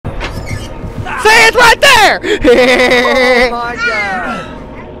hands right there! Oh my god!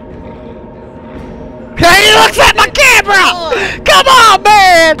 He looks at my camera! Come on,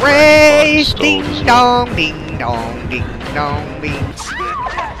 man! Race, ding dong, ding dong, ding dong, ding.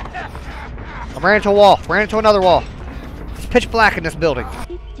 I ran into a wall. Ran into another wall. It's pitch black in this building.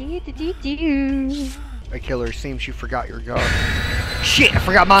 Hey, killer, seems you forgot your gun. Shit, I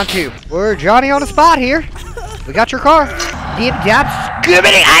forgot mine too. We're Johnny on the spot here. We got your car. Dip, dap,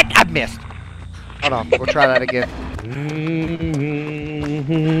 scoobity. I missed. Hold on, we'll try that again.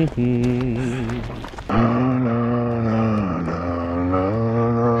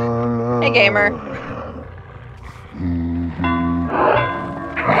 Hey, gamer.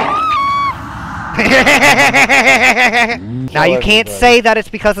 Now you can't say that it's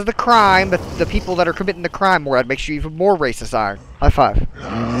because of the crime, but the people that are committing the crime more, that makes you even more racist, Iron. High five.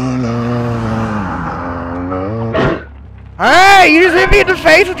 Hey, you just hit me in the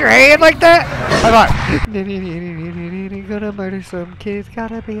face with your hand like that? High five. Gonna murder some kids,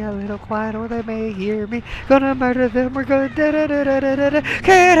 gotta be a little quiet or they may hear me. Gonna murder them, we're gonna da da da da da da.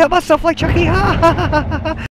 Can't help myself like Chucky, ha ha ha ha.